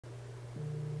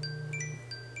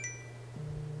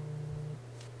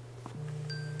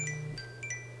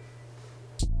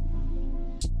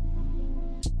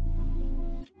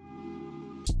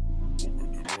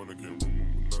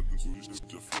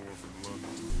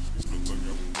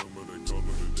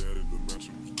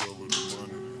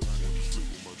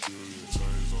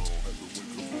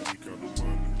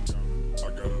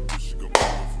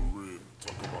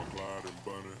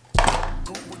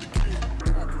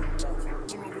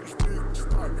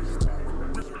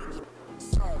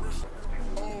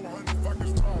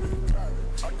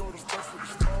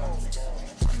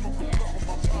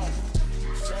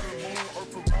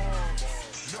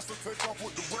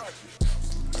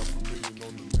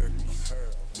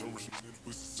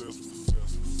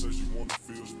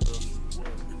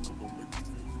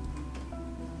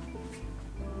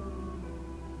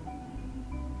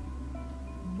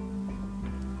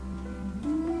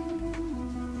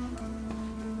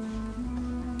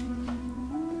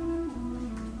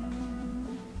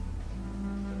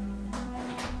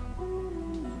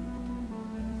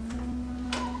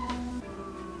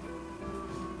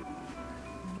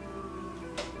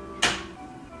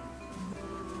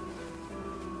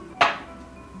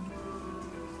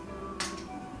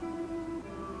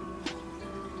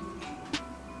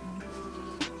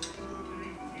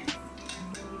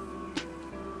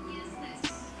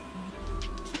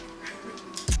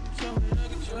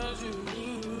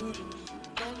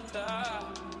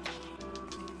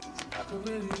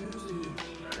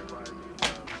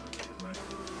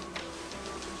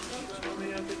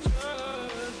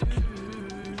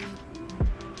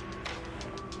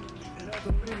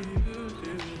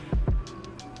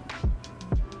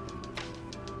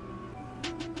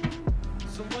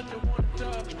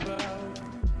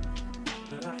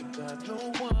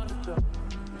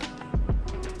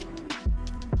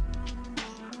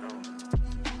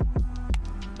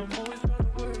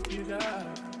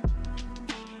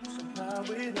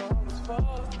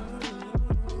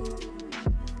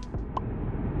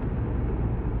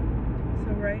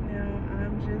Right now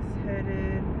I'm just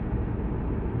headed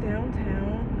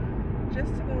downtown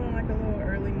just to go on like a little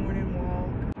early morning walk.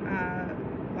 I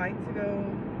like to go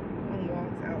on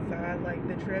walks outside, like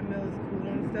the treadmill is cool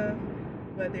and stuff,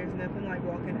 but there's nothing like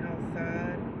walking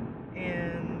outside,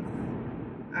 and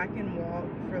I can walk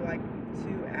for like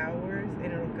 2 hours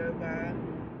and it'll go by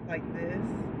like this,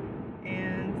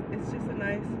 and it's just a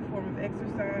nice form of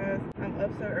exercise. I'm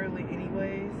up so early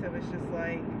anyway, so it's just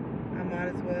like I might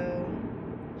as well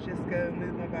just go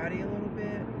move my body a little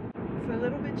bit. It's a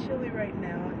little bit chilly right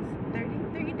now. It's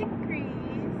 33 degrees.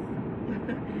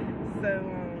 So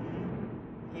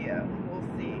yeah, we'll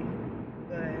see,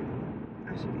 but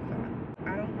I should be fine.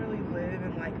 I don't really live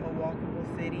in like a walkable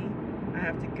city. I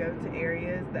have to go to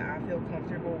areas that I feel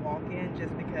comfortable walking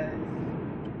just because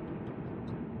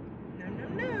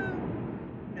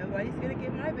nobody's gonna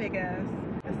get my big ass.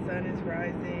 The sun is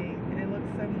rising and it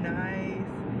looks so nice.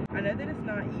 I know that it's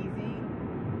not easy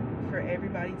for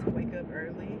everybody to wake up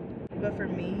early, but for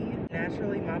me,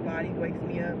 naturally my body wakes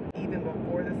me up even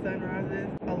before the sun rises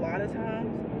a lot of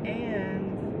times,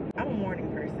 and I'm a morning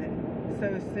person, so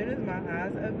as soon as my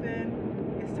eyes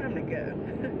open, it's time to go.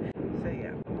 So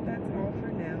yeah, that's all for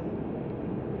now.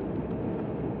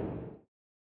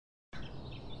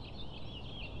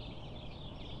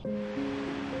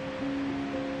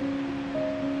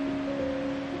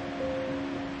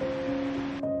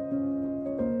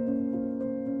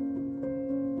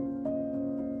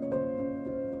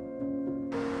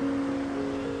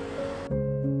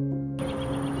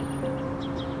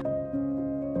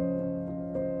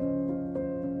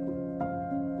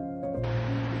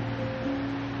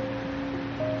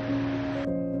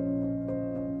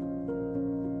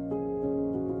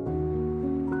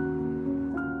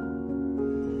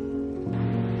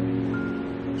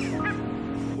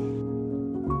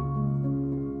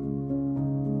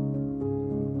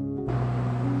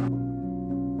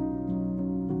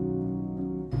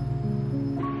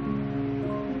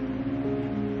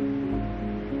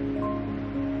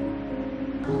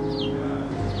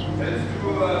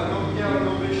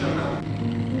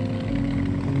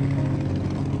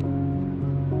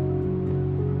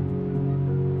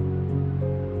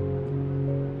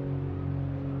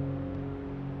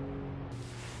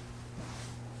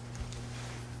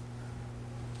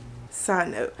 Side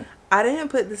note, I didn't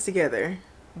put this together,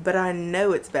 but I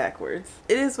know it's backwards.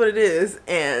 It is what it is,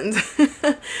 and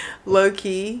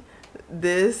low-key,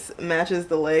 this matches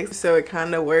the legs, so it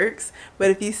kind of works. But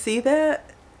if you see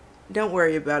that, don't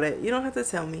worry about it. You don't have to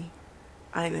tell me.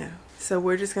 I know. So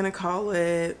we're just gonna call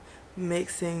it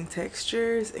mixing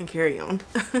textures and carry on.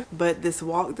 But this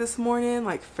walk this morning,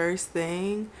 like first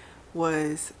thing,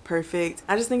 was perfect.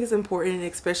 I just think it's important,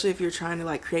 especially if you're trying to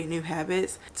like create new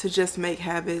habits, to just make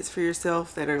habits for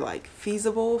yourself that are like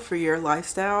feasible for your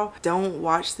lifestyle. Don't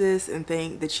watch this and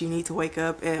think that you need to wake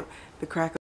up at the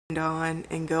crack of dawn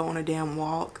and go on a damn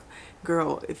walk.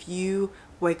 Girl, if you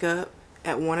wake up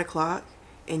at 1 o'clock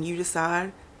and you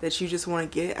decide that you just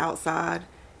want to get outside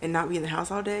and not be in the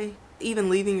house all day,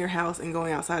 even leaving your house and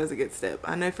going outside is a good step.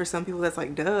 I know for some people that's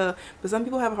like duh, but some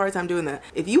people have a hard time doing that.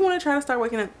 If you want to try to start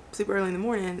waking up super early in the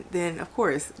morning, then of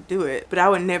course do it, but I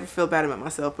would never feel bad about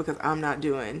myself because I'm not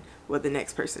doing what the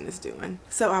next person is doing.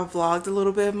 So I vlogged a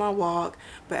little bit of my walk,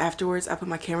 but afterwards I put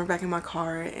my camera back in my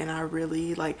car and I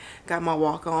really like got my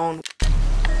walk on.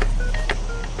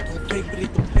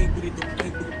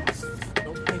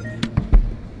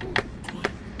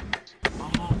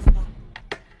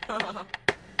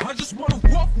 I just wanna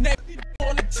walk next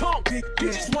on the tongue.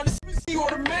 You just wanna see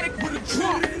automatic with a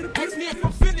drop. Ask me if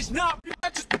I'm finished now. I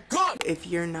just begun. If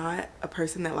you're not a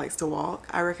person that likes to walk,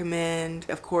 I recommend,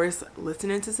 of course,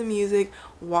 listening to some music,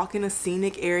 walk in a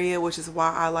scenic area, which is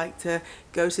why I like to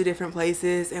go to different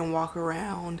places and walk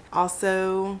around.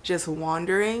 Also, just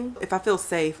wandering. If I feel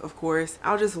safe, of course,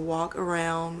 I'll just walk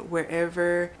around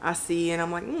wherever I see and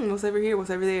I'm like, what's over here, what's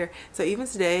over there. So even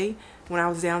today, when I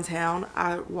was downtown,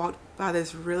 I walked by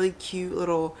this really cute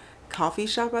little coffee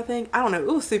shop, I think. I don't know. It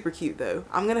was super cute though.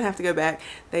 I'm gonna have to go back.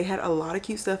 They had a lot of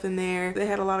cute stuff in there. They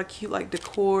had a lot of cute like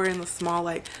decor and the small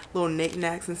like little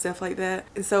knickknacks and stuff like that.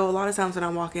 And so a lot of times when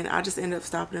I'm walking, I just end up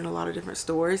stopping in a lot of different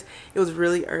stores. It was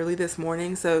really early this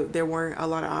morning, so there weren't a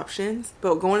lot of options.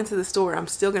 But going into the store, I'm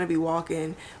still gonna be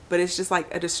walking, but it's just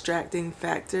like a distracting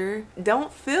factor.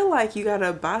 Don't feel like you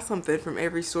gotta buy something from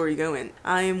every store you go in.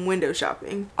 I am window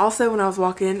shopping. Also, when I was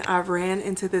walking, I ran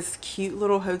into this cute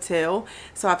little hotel.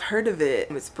 So I've heard of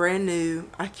it. It's brand new.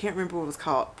 I can't remember what it was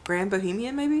called. Grand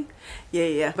Bohemian maybe?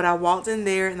 Yeah. But I walked in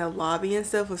there and the lobby and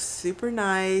stuff was super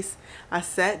nice. I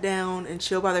sat down and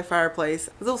chilled by their fireplace.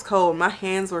 It was cold. My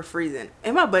hands were freezing.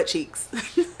 And my butt cheeks.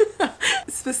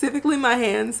 Specifically my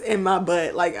hands and my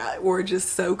butt were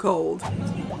just so cold.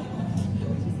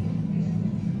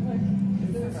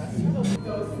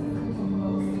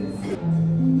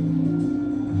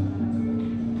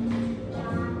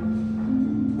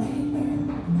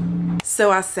 So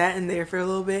I sat in there for a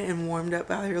little bit and warmed up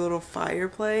by their little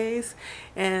fireplace,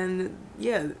 and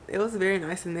yeah, it was very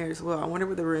nice in there as well. I wonder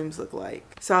what the rooms look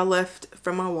like. So I left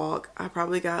from my walk. I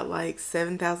probably got like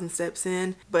 7,000 steps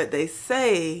in, but they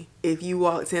say if you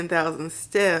walk 10,000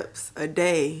 steps a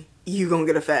day, you gonna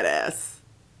get a fat ass.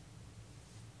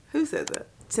 Who said that?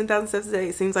 10,000 steps a day,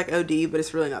 it seems like OD, but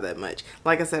it's really not that much.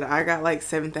 Like I said, I got like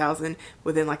 7,000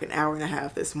 within like an hour and a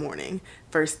half this morning,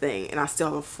 first thing, and I still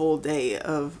have a full day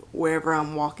of wherever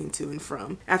I'm walking to and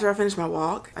from. After I finished my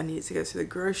walk, I needed to go to the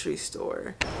grocery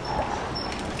store.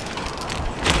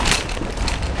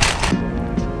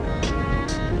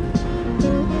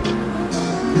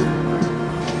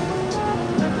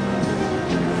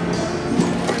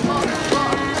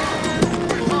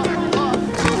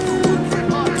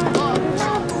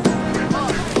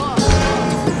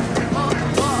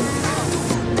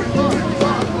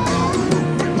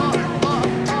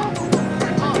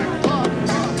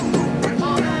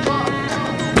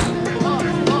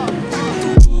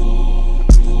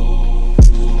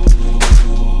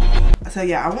 So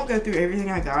yeah, I won't go through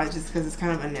everything I got just because it's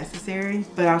kind of unnecessary,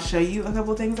 but I'll show you a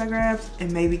couple things I grabbed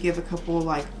and maybe give a couple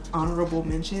like honorable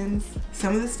mentions.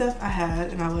 Some of the stuff I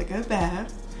had and I let go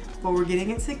bad, but we're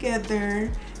getting it together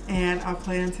and I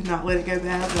plan to not let it go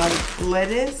bad. Like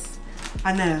lettuce,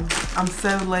 I know, I'm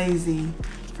so lazy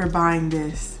for buying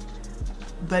this,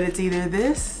 but it's either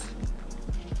this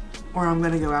or I'm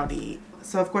gonna go out to eat.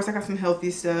 So of course I got some healthy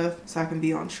stuff so I can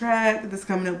be on track this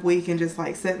coming up week and just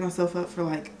like set myself up for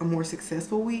like a more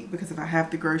successful week, because if I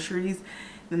have the groceries,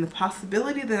 then the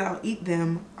possibility that I'll eat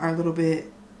them are a little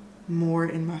bit more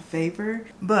in my favor.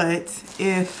 But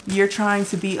if you're trying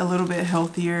to be a little bit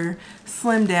healthier,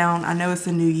 slim down, I know it's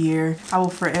a new year, I will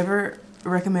forever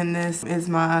recommend this. Is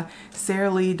my Sara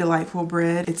Lee Delightful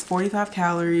Bread. It's 45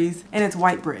 calories and it's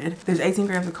white bread. There's 18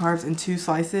 grams of carbs in 2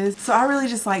 slices. So I really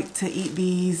just like to eat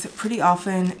these pretty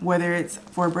often, whether it's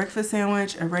for a breakfast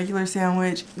sandwich, a regular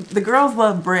sandwich. The girls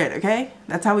love bread, okay?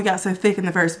 That's how we got so thick in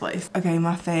the first place. Okay,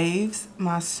 my faves,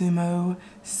 my Sumo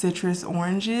citrus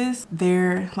oranges.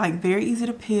 They're like very easy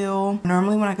to peel.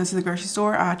 Normally when I go to the grocery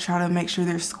store, I try to make sure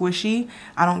they're squishy.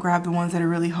 I don't grab the ones that are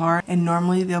really hard, and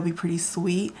normally they'll be pretty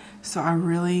sweet. So I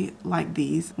really like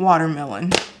these.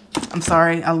 Watermelon. I'm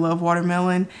sorry, I love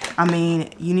watermelon. I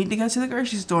mean, you need to go to the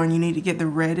grocery store and you need to get the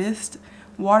reddest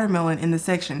watermelon in the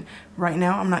section. Right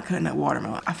now, I'm not cutting up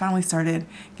watermelon. I finally started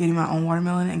getting my own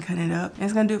watermelon and cutting it up. And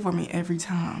it's gonna do it for me every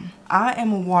time. I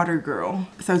am a water girl.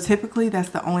 So typically that's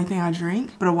the only thing I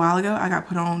drink. But a while ago, I got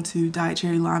put on to Diet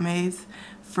Cherry Limeades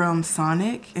from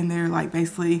Sonic, and they're like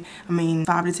basically, I mean,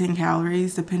 5 to 10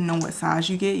 calories depending on what size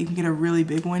you get. You can get a really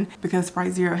big one because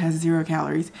Sprite Zero has 0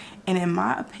 calories. And in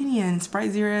my opinion,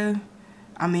 Sprite Zero,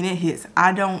 I mean, it hits.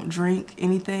 I don't drink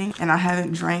anything, and I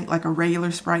haven't drank like a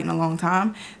regular Sprite in a long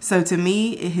time. So to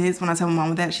me, it hits. When I tell my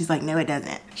mom that, she's like, no, it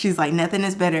doesn't. She's like, nothing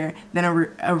is better than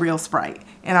a real Sprite.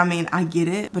 And I mean, I get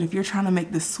it, but if you're trying to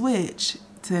make the switch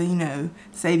to, you know,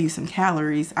 save you some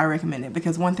calories, I recommend it.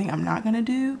 Because one thing I'm not gonna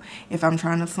do if I'm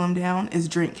trying to slim down is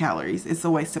drink calories. It's a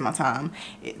waste of my time.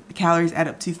 Calories add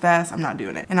up too fast. I'm not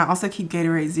doing it. And I also keep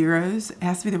Gatorade Zeros. It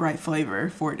has to be the right flavor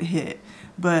for it to hit.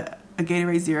 But a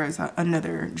Gatorade Zero is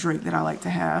another drink that I like to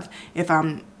have if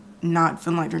I'm not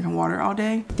feeling like drinking water all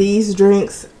day. These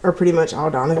drinks are pretty much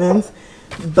all Donovan's.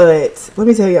 But let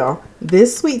me tell y'all,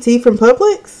 this sweet tea from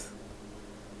Publix,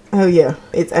 oh yeah,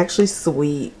 it's actually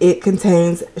sweet. It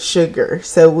contains sugar,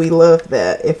 so we love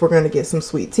that if we're gonna get some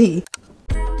sweet tea.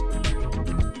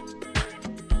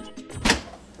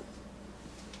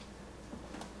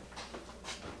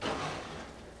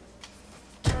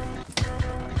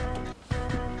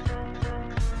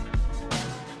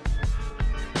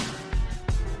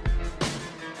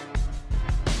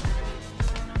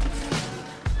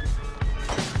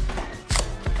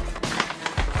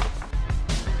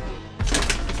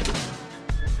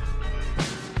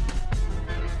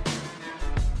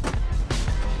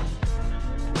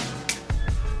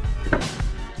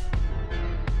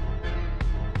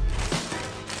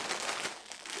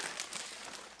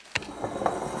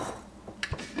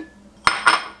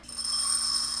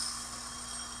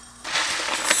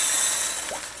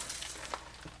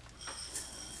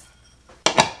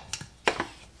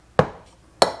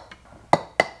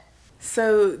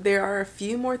 So there are a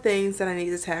few more things that I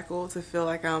need to tackle to feel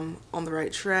like I'm on the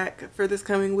right track for this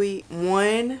coming week.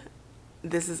 One,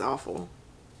 this is awful.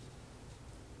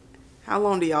 How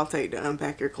long do y'all take to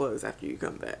unpack your clothes after you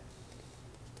come back?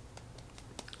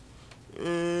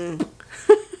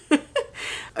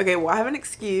 Okay, well, I have an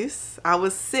excuse. I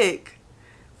was sick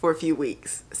for a few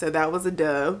weeks, so that was a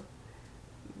dub.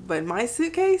 But my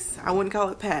suitcase, I wouldn't call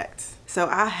it packed. So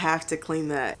I have to clean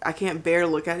that. I can't bear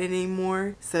look at it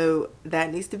anymore. So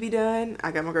that needs to be done.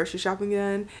 I got my grocery shopping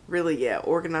done. Really, yeah,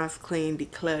 organize, clean,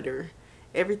 declutter.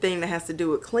 Everything that has to do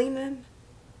with cleaning,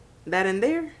 that in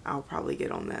there, I'll probably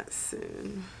get on that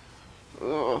soon.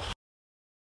 Ugh.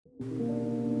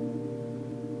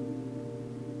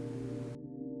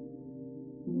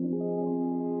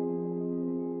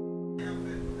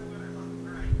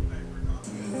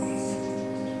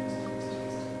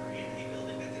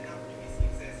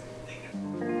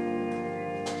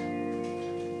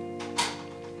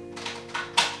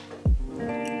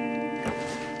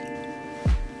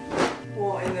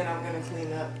 Well, and then I'm gonna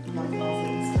clean up my closet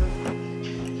and stuff.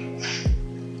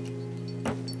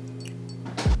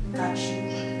 Got you.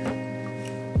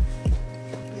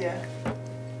 Yeah.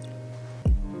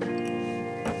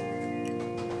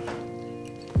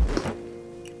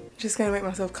 Just gonna make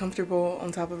myself comfortable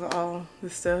on top of all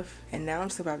this stuff. And now I'm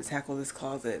just about to tackle this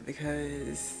closet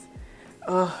because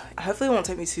hopefully it won't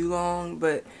take me too long,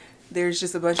 but there's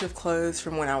just a bunch of clothes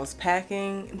from when I was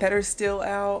packing that are still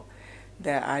out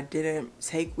that I didn't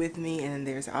take with me, and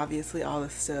there's obviously all the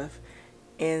stuff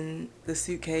in the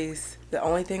suitcase. The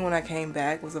only thing when I came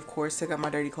back was, of course, take out my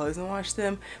dirty clothes and wash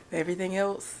them, but everything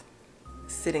else,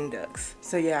 sitting ducks.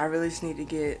 So yeah, I really just need to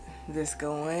get this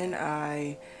going.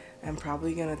 I am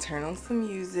probably gonna turn on some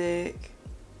music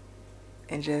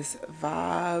and just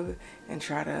vibe and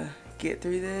try to get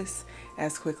through this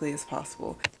as quickly as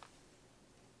possible.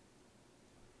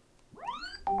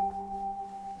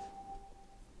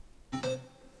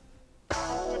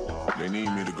 They need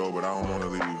me to go, but I don't want to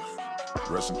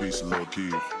leave. Rest in peace, Lil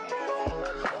Keith.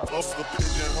 Off the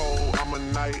pigeonhole, I'm a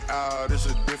night owl, it's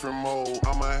a different mode.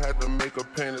 I'ma have to make a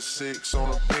pen of 6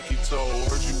 on a pinky toe.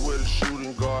 Heard you with a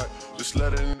shooting guard, just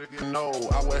let a nigga know.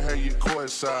 I would have you court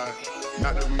side,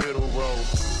 not the middle row.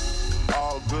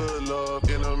 All good love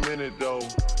in a minute though.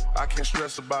 I can't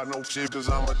stress about no shit cause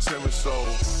I'm a timid soul.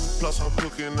 Plus I'm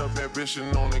cooking up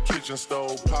ambition on the kitchen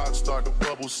stove. Pot start to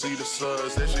bubble, see the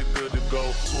suds, that shit good to go.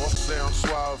 So I say I'm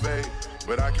suave,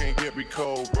 but I can't get me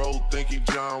cold. Bro, think he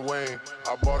John Wayne.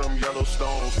 I bought them yellow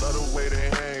stones, love the way they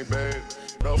hang, babe.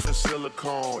 No for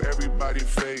silicone, everybody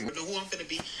fake. Who I'm finna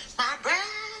be? My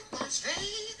bride, my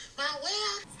strength, my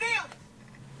will. Steal it.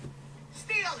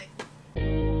 Steal it.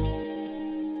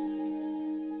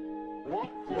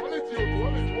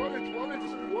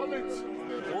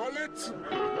 Wallet.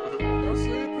 I'm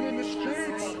sleeping in the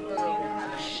streets.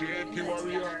 Shit, you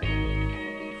worry up.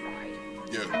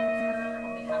 Yeah.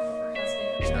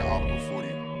 It's that Oliver 40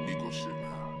 Nico shit,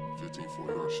 man.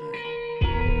 1540 shit.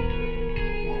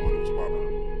 What was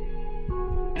poppin'?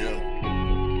 Yeah.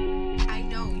 I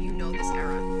know you know this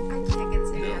era. I can't get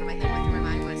this image out of my head. Went through my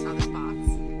mind when I saw this box.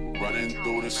 Running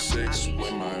through the 6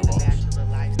 with my walls.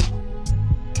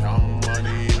 Count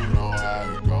money, you know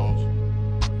how it goes.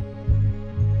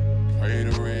 Pray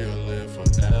the real live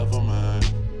forever, man.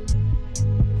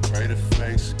 Pray the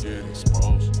fakes get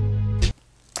exposed.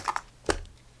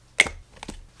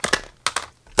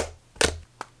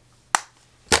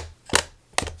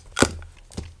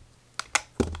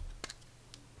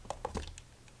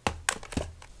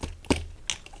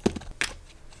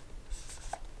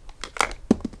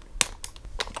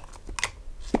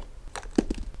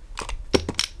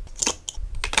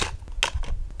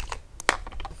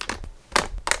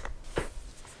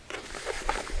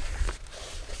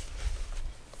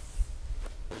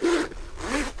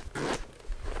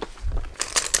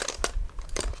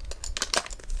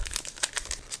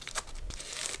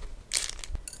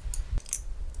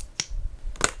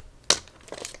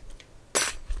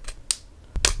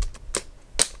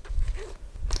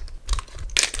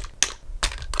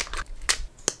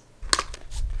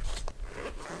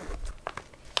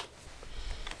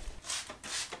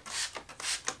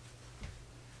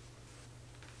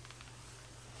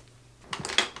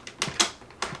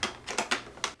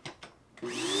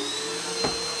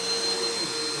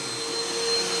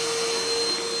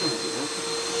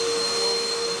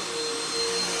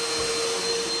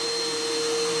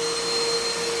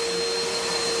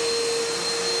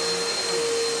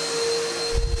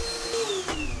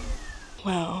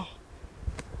 Wow.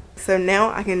 So now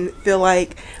I can feel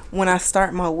like when I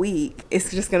start my week,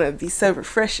 it's just gonna be so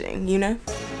refreshing, you know?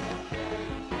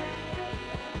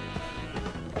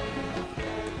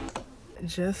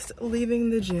 just leaving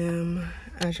the gym.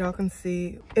 As y'all can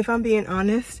see, if I'm being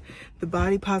honest, the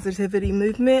body positivity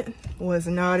movement was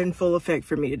not in full effect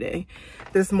for me today.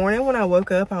 This morning when I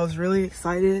woke up, I was really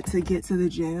excited to get to the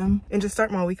gym and just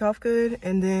start my week off good.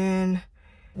 And then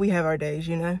we have our days,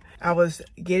 you know. I was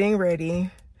getting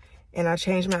ready and I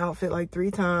changed my outfit like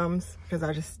 3 times because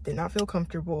I just did not feel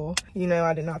comfortable. You know,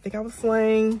 I did not think I was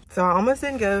slaying. So I almost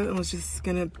didn't go and was just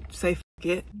gonna say f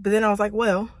it. But then I was like,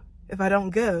 well, if I don't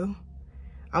go,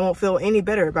 I won't feel any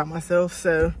better about myself.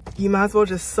 So you might as well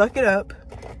just suck it up,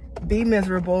 be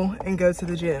miserable, and go to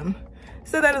the gym.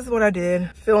 So that is what I did.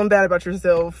 Feeling bad about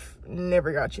yourself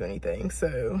never got you anything.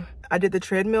 So I did the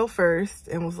treadmill first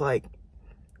and was like,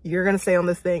 you're gonna stay on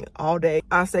this thing all day.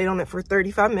 I stayed on it for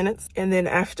 35 minutes. And then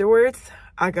afterwards,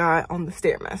 I got on the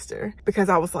Stairmaster because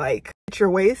I was like, your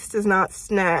waist is not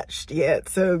snatched yet.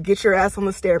 So get your ass on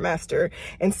the Stairmaster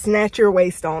and snatch your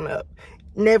waist on up.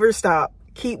 Never stop.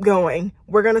 Keep going.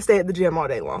 We're gonna stay at the gym all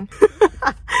day long.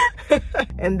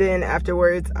 And then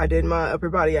afterwards, I did my upper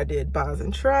body. I did bis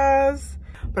and tris,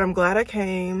 but I'm glad I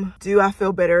came. Do I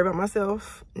feel better about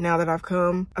myself now that I've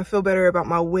come? I feel better about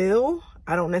my will.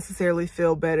 I don't necessarily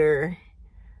feel better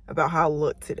about how I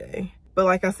look today. But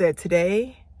like I said,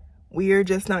 today, we are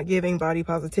just not giving body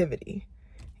positivity.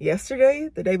 Yesterday,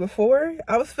 the day before,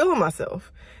 I was feeling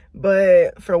myself.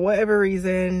 But for whatever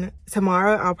reason,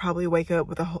 tomorrow I'll probably wake up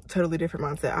with a totally different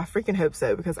mindset. I freaking hope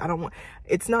so, because I don't want,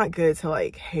 it's not good to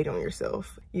like hate on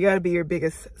yourself. You got to be your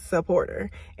biggest supporter.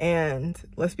 And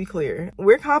let's be clear,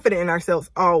 we're confident in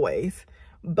ourselves always,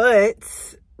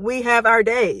 but we have our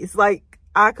days. Like,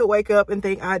 I could wake up and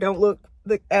think I don't look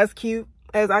as cute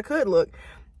as I could look.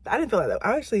 I didn't feel like that.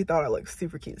 I actually thought I looked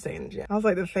super cute staying in the gym. I was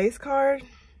like, the face card,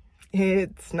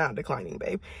 it's not declining,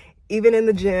 babe. Even in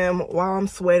the gym while I'm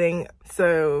sweating.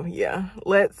 So yeah,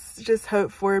 let's just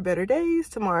hope for better days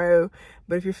tomorrow.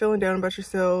 But if you're feeling down about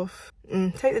yourself,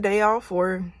 take the day off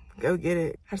or go get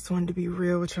it. I just wanted to be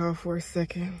real with y'all for a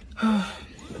second.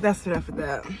 That's enough of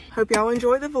that. Hope y'all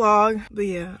enjoyed the vlog. But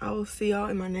yeah, I will see y'all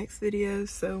in my next video.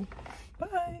 So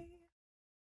bye.